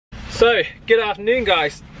So, good afternoon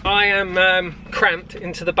guys. I am cramped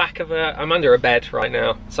into the back of I'm under a bed right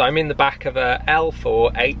now. So I'm in the back of a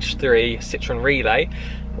L4H3 Citroen Relay,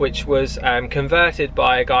 which was converted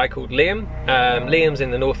by a guy called Liam. Liam's in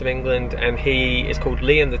the north of England and he is called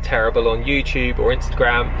Liam the Terrible on YouTube or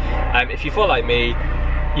Instagram. If you follow me,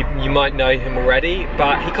 you might know him already,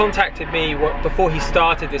 but he contacted me before he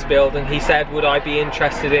started this build and he said, would I be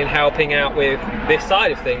interested in helping out with this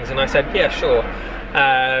side of things? And I said, yeah, sure.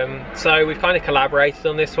 So we've kind of collaborated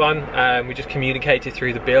on this one. We just communicated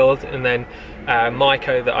through the build, and then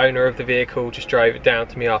Maiko, the owner of the vehicle, just drove it down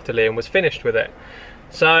to me after Liam was finished with it.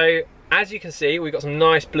 So as you can see, we've got some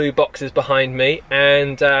nice blue boxes behind me,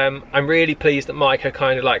 and I'm really pleased that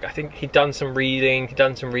Maiko I think he'd done some reading, he'd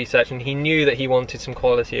done some research, and he knew that he wanted some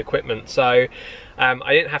quality equipment. So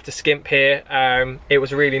I didn't have to skimp here. It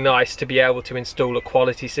was really nice to be able to install a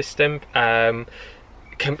quality system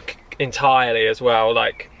entirely as well,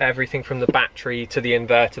 like everything from the battery to the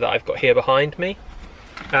inverter that I've got here behind me.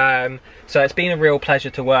 So it's been a real pleasure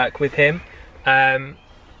to work with him.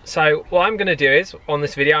 So what I'm going to do is, on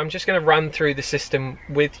this video, I'm just going to run through the system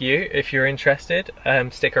with you. If you're interested,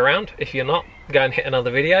 stick around. If you're not, go and hit another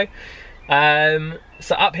video.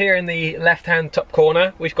 So up here in the left hand top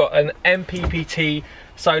corner, we've got an Mppt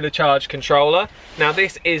solar charge controller. Now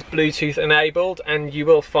this is Bluetooth enabled, and you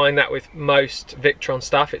will find that with most Victron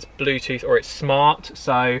stuff, it's Bluetooth or it's smart.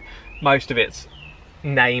 So most of it's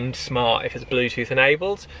named smart if it's Bluetooth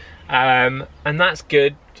enabled. And that's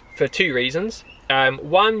good for two reasons.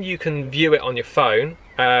 One, you can view it on your phone,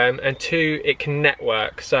 and two, it can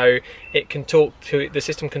network, so it can talk to, the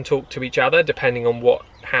system can talk to each other depending on what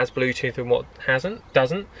has Bluetooth and what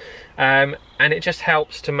doesn't, and it just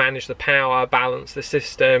helps to manage the power, balance the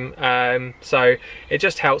system. So it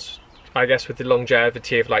just helps, I guess, with the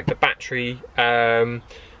longevity of like the battery, and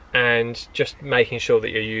just making sure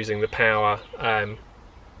that you're using the power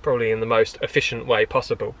probably in the most efficient way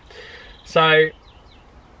possible. So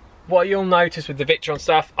what you'll notice with the Victron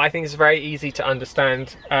stuff, I think it's very easy to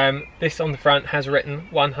understand. This on the front has written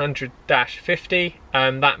 100-50.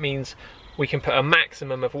 That means we can put a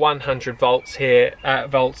maximum of 100 volts here,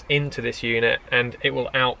 volts into this unit, and it will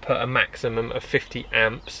output a maximum of 50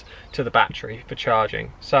 amps to the battery for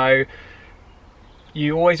charging. So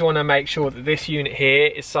you always want to make sure that this unit here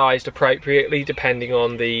is sized appropriately depending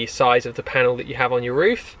on the size of the panel that you have on your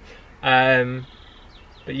roof.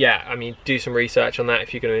 But yeah, I mean, do some research on that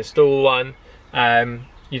if you're going to install one.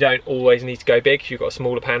 You don't always need to go big. If you've got a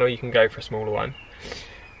smaller panel, you can go for a smaller one.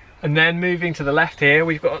 And then moving to the left here,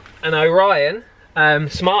 we've got an Orion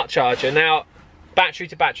smart charger. Now, battery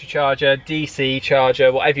to battery charger, DC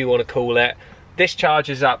charger, whatever you want to call it. This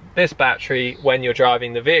charges up this battery when you're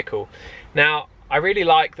driving the vehicle. Now, I really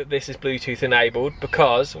like that this is Bluetooth enabled,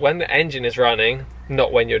 because when the engine is running,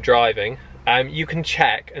 not when you're driving, you can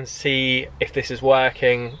check and see if this is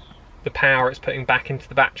working, the power it's putting back into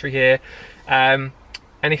the battery here.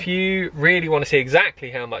 And if you really want to see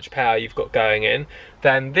exactly how much power you've got going in,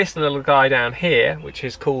 then this little guy down here, which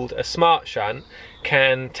is called a smart shunt,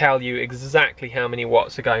 can tell you exactly how many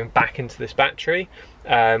watts are going back into this battery,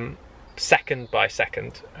 second by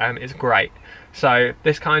second. It's great. So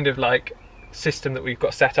this kind of like system that we've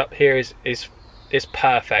got set up here is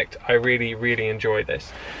perfect. I really enjoy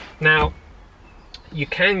this. Now, you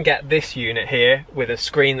can get this unit here with a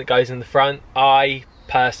screen that goes in the front. I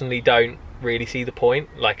personally don't really see the point.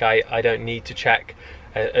 Like I don't need to check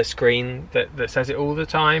a screen that says it all the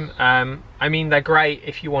time. I mean, they're great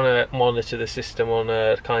if you want to monitor the system on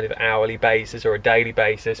a kind of hourly basis or a daily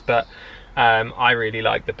basis, but I really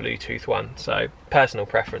like the Bluetooth one. So personal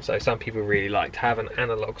preference though, some people really like to have an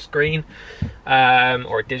analog screen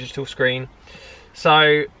or a digital screen.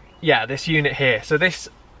 So yeah, this unit here, so this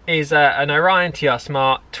is an Orion TR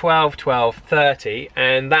Smart 12-12-30,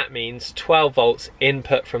 and that means 12 volts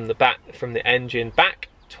input from the engine back,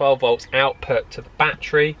 12 volts output to the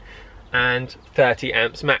battery, and 30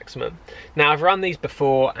 amps maximum. Now, I've run these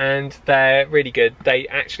before and they're really good. They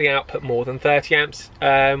actually output more than 30 amps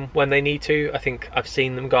when they need to. I think I've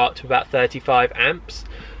seen them go up to about 35 amps.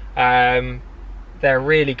 They're a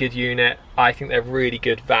really good unit. I think they're really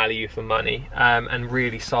good value for money, and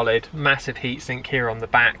really solid. Massive heatsink here on the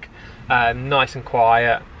back, nice and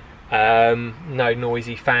quiet, no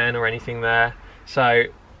noisy fan or anything there. So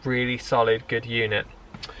really solid, good unit.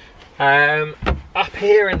 Up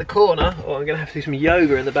here in the corner, oh, I'm gonna have to do some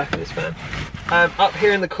yoga in the back of this fan. Up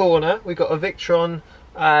here in the corner, we've got a Victron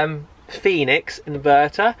Phoenix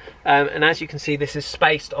inverter, and as you can see, this is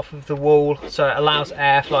spaced off of the wall, so it allows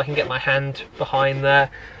airflow. I can get my hand behind there.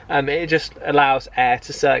 It just allows air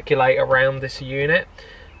to circulate around this unit.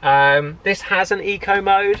 This has an eco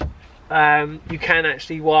mode. you can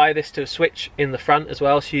actually wire this to a switch in the front as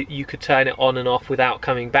well, so you could turn it on and off without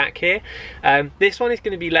coming back here. This one is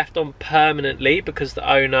going to be left on permanently because the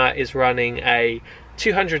owner is running a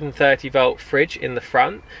 230 volt fridge in the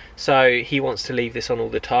front, so he wants to leave this on all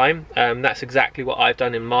the time. That's exactly what I've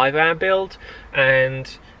done in my van build, and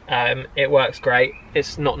it works great.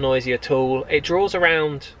 It's not noisy at all. It draws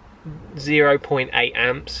around 0.8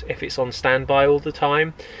 amps if it's on standby all the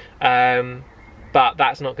time, but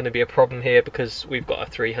that's not going to be a problem here because we've got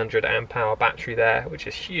a 300 amp hour battery there, which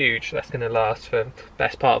is huge. That's going to last for the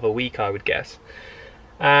best part of a week, I would guess.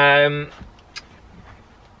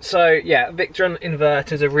 So yeah, Victron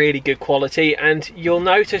inverters are really good quality, and you'll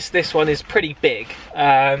notice this one is pretty big.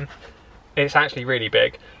 It's actually really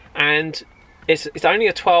big, and it's only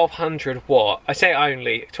a 1200 watt. I say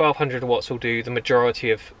only, 1200 watts will do the majority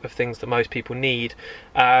of things that most people need.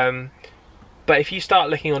 But if you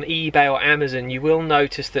start looking on eBay or Amazon, you will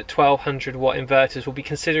notice that 1200 watt inverters will be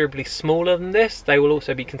considerably smaller than this. They will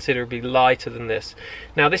also be considerably lighter than this.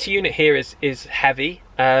 Now this unit here is heavy,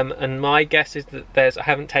 and my guess is that I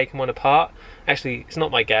haven't taken one apart. Actually, it's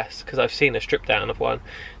not my guess because I've seen a strip down of one.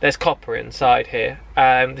 There's copper inside here.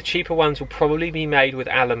 The cheaper ones will probably be made with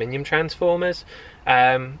aluminium transformers.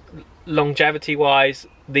 Longevity wise,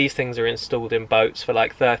 these things are installed in boats for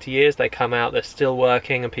like 30 years. They come out, they're still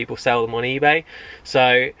working, and people sell them on eBay.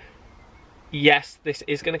 So yes, this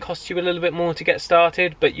is going to cost you a little bit more to get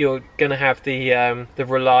started, but you're going to have the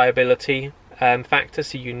reliability factor,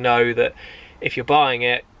 so you know that if you're buying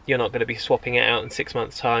it, you're not going to be swapping it out in 6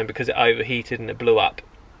 months time because it overheated and it blew up.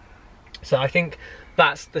 So I think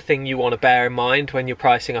that's the thing you want to bear in mind when you're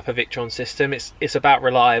pricing up a Victron system. It's about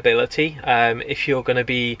reliability. If you're going to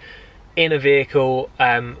be in a vehicle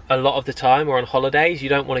a lot of the time or on holidays, you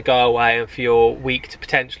don't want to go away and for your week to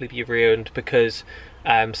potentially be ruined because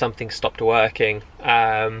something stopped working.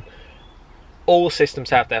 All systems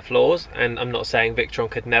have their flaws, and I'm not saying Victron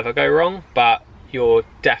could never go wrong, but you've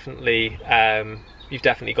definitely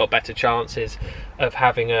got better chances of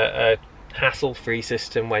having a hassle-free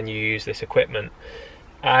system when you use this equipment.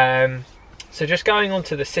 So just going on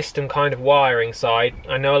to the system kind of wiring side,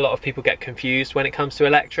 I know a lot of people get confused when it comes to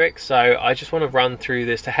electric, so I just want to run through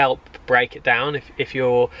this to help break it down. If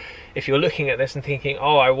you're looking at this and thinking,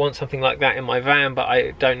 oh, I want something like that in my van, but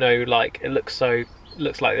I don't know, like it looks like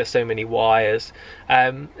there's so many wires.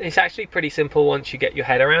 It's actually pretty simple once you get your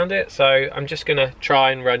head around it, so I'm just going to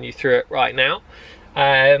try and run you through it right now.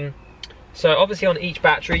 So obviously on each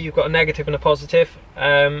battery you've got a negative and a positive.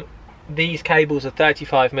 These cables are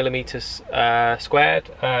 35 millimeters squared,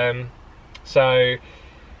 so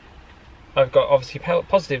I've got obviously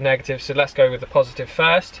positive, negative, so let's go with the positive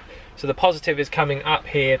first. So the positive is coming up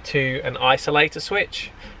here to an isolator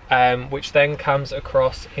switch, which then comes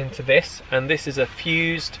across into this, and this is a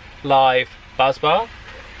fused live buzz bar.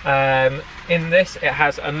 In this it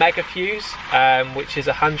has a mega fuse, which is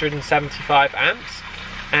 175 amps,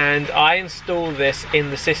 and I install this in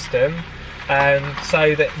the system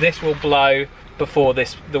so that this will blow before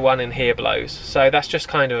the one in here blows. So that's just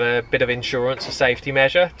kind of a bit of insurance, a safety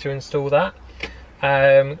measure to install that.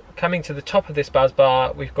 Coming to the top of this buzz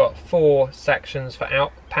bar, we've got 4 sections for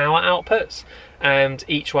power outputs, and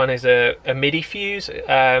each one is a MIDI fuse,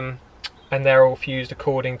 and they're all fused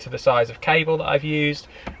according to the size of cable that I've used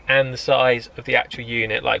and the size of the actual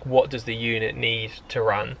unit, like what does the unit need to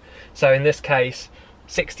run. So in this case,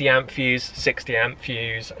 60 amp fuse, 60 amp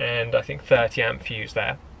fuse, and I think 30 amp fuse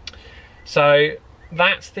there. So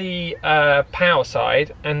that's the power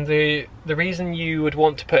side, and the reason you would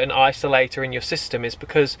want to put an isolator in your system is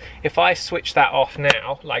because if I switch that off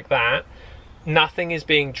now, like that, nothing is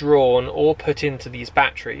being drawn or put into these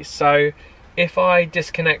batteries. So if I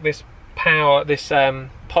disconnect this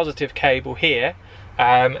positive cable here,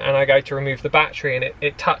 and I go to remove the battery and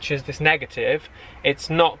it touches this negative, it's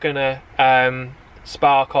not gonna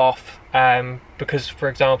spark off, because for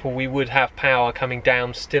example we would have power coming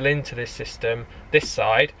down still into this system, this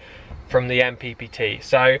side, from the Mppt.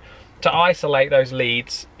 So to isolate those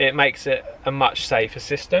leads, it makes it a much safer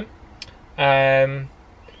system.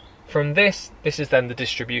 From this is then the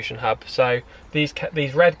distribution hub. So these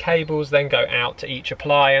red cables then go out to each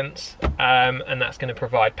appliance, and that's going to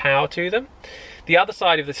provide power to them. The other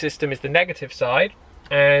side of the system is the negative side,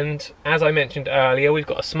 and as I mentioned earlier, we've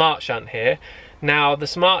got a smart shunt here. Now the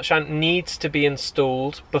smart shunt needs to be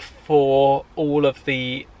installed before all of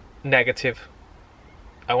the negative,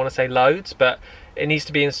 I want to say loads, but it needs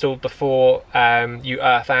to be installed before you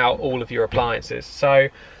earth out all of your appliances. So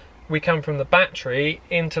we come from the battery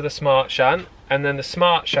into the smart shunt, and then the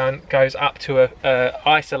smart shunt goes up to a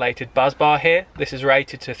isolated buzz bar here. This is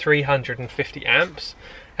rated to 350 amps,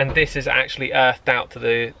 and this is actually earthed out to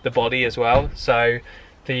the body as well, so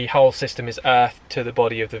the whole system is earthed to the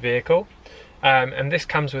body of the vehicle. And this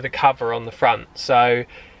comes with a cover on the front, so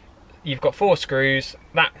you've got 4 screws,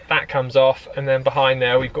 that comes off, and then behind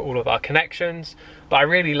there we've got all of our connections. But I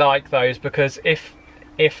really like those because if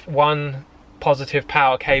one positive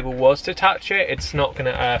power cable was to touch it, it's not going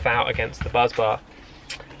to earth out against the bus bar.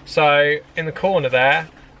 So in the corner there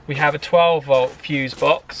we have a 12-volt fuse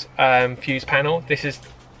box, fuse panel.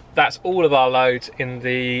 That's all of our loads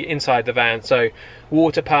inside the van, so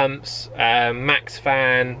water pumps, max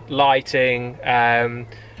fan, lighting,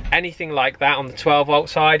 anything like that on the 12-volt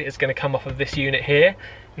side is going to come off of this unit here.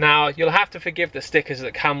 Now you'll have to forgive the stickers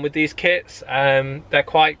that come with these kits, they're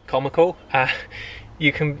quite comical.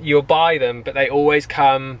 You'll buy them, but they always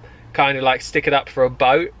come kind of like stick it up for a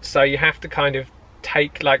boat, so you have to kind of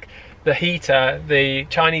take, like, the heater, the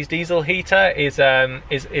Chinese diesel heater is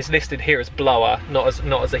listed here as blower, not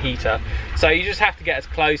as a heater. So you just have to get as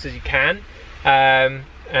close as you can, and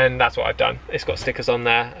that's what I've done. It's got stickers on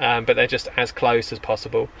there, but they're just as close as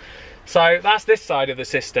possible. So that's this side of the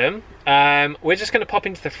system. We're just going to pop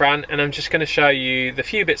into the front, and I'm just going to show you the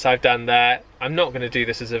few bits I've done there. I'm not going to do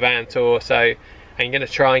this as a van tour, so I'm going to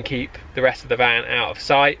try and keep the rest of the van out of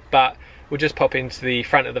sight, but we'll just pop into the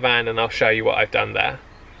front of the van and I'll show you what I've done there.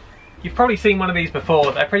 You've probably seen one of these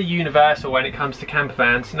before. They're pretty universal when it comes to camper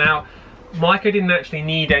vans. Now, Micah didn't actually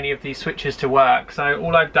need any of these switches to work, so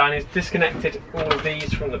all I've done is disconnected all of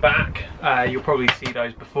these from the back. You'll probably see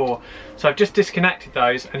those before. So I've just disconnected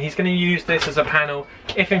those, and he's going to use this as a panel.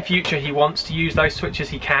 If in future he wants to use those switches,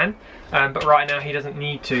 he can, but right now he doesn't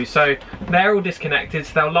need to. So they're all disconnected,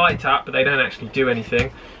 so they'll light up, but they don't actually do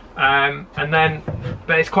anything. But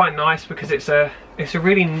it's quite nice because it's a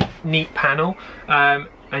really neat panel.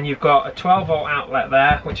 And you've got a 12-volt outlet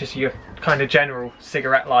there, which is your kind of general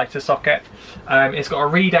cigarette lighter socket. It's got a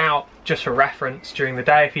readout just for reference during the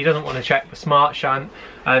day. If he doesn't want to check the smart shunt,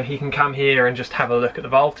 he can come here and just have a look at the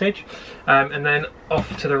voltage. And then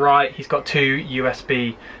off to the right, he's got 2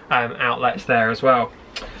 USB outlets there as well.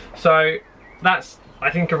 So that's,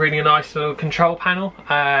 I think, a really nice little control panel.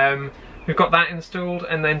 We've got that installed,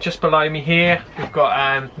 and then just below me here we've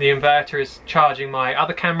got the inverter is charging my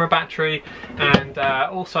other camera battery, and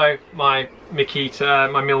also my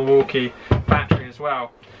Mppt, my Milwaukee battery as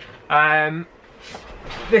well.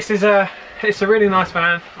 It's a really nice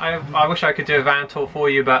van. I wish I could do a van tour for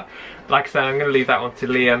you, but like I said, I'm going to leave that one to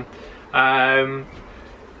Liam.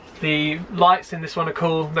 The lights in this one are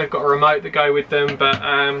cool. They've got a remote that go with them, but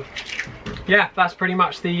yeah, that's pretty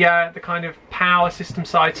much the kind of power system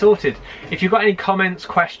side sorted. If you've got any comments,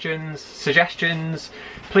 questions, suggestions,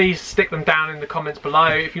 please stick them down in the comments below.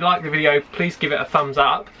 If you like the video, please give it a thumbs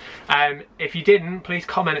up. If you didn't, please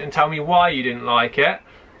comment and tell me why you didn't like it.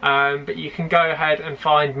 But you can go ahead and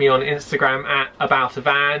find me on Instagram at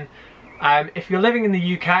 @AboutAVan. If you're living in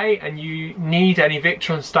the UK and you need any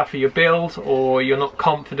Victron stuff for your build, or you're not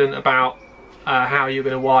confident about how you're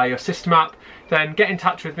going to wire your system up, then get in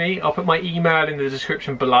touch with me. I'll put my email in the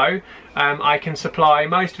description below. I can supply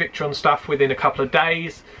most Victron stuff within a couple of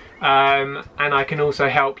days, and I can also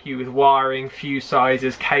help you with wiring, fuse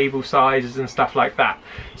sizes, cable sizes and stuff like that.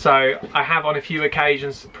 So I have on a few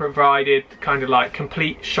occasions provided kind of like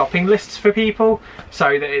complete shopping lists for people,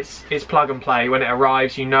 so that it's plug and play. When it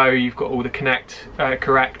arrives, you know you've got all the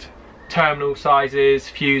correct terminal sizes,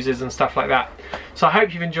 fuses and stuff like that. So I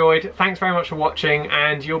hope you've enjoyed. Thanks very much for watching,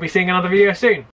 and you'll be seeing another video soon.